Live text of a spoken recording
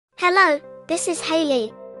Hello, this is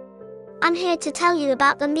Haley. I'm here to tell you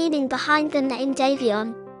about the meaning behind the name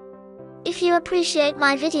Davion. If you appreciate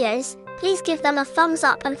my videos, please give them a thumbs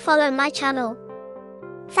up and follow my channel.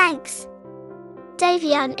 Thanks.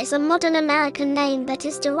 Davion is a modern American name that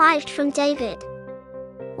is derived from David,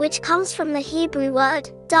 which comes from the Hebrew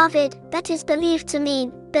word, David, that is believed to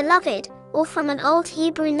mean beloved, or from an old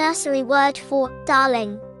Hebrew nursery word for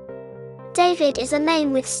darling. David is a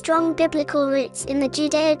name with strong biblical roots in the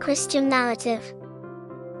Judeo-Christian narrative.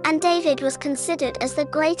 And David was considered as the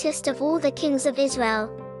greatest of all the kings of Israel.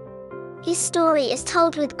 His story is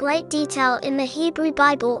told with great detail in the Hebrew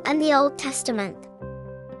Bible and the Old Testament,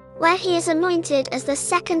 where he is anointed as the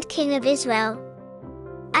second king of Israel.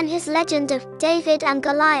 And his legend of David and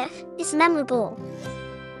Goliath is memorable,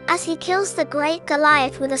 as he kills the great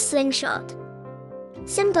Goliath with a slingshot,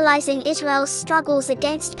 symbolizing Israel's struggles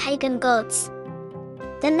against pagan gods.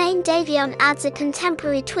 The name Davion adds a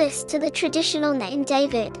contemporary twist to the traditional name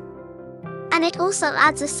David, and it also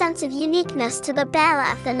adds a sense of uniqueness to the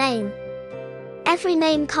bearer of the name. Every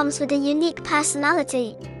name comes with a unique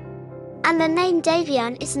personality, and the name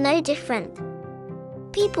Davion is no different.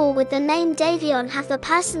 People with the name Davion have the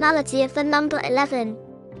personality of the number 11,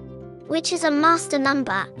 which is a master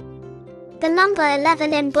number. The number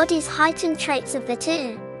 11 embodies heightened traits of the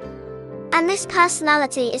two, and this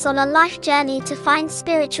personality is on a life journey to find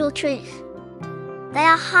spiritual truth. They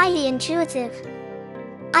are highly intuitive,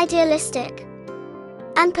 idealistic,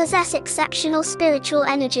 and possess exceptional spiritual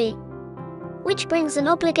energy, which brings an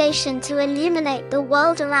obligation to illuminate the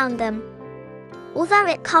world around them. Although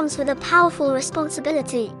it comes with a powerful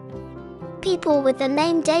responsibility, people with the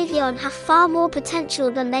name Davion have far more potential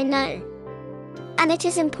than they know. And it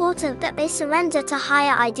is important that they surrender to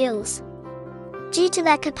higher ideals, due to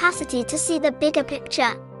their capacity to see the bigger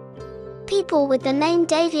picture. People with the name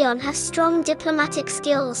Davion have strong diplomatic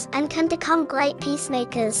skills and can become great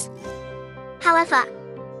peacemakers. However,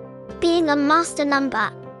 being a master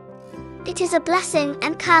number, it is a blessing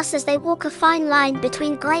and curse as they walk a fine line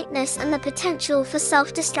between greatness and the potential for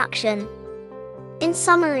self-destruction. In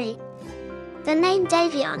summary, the name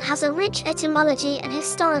Davion has a rich etymology and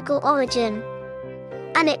historical origin,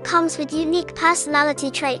 and it comes with unique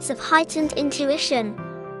personality traits of heightened intuition,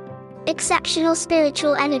 exceptional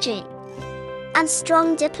spiritual energy, and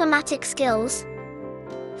strong diplomatic skills.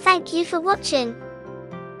 Thank you for watching.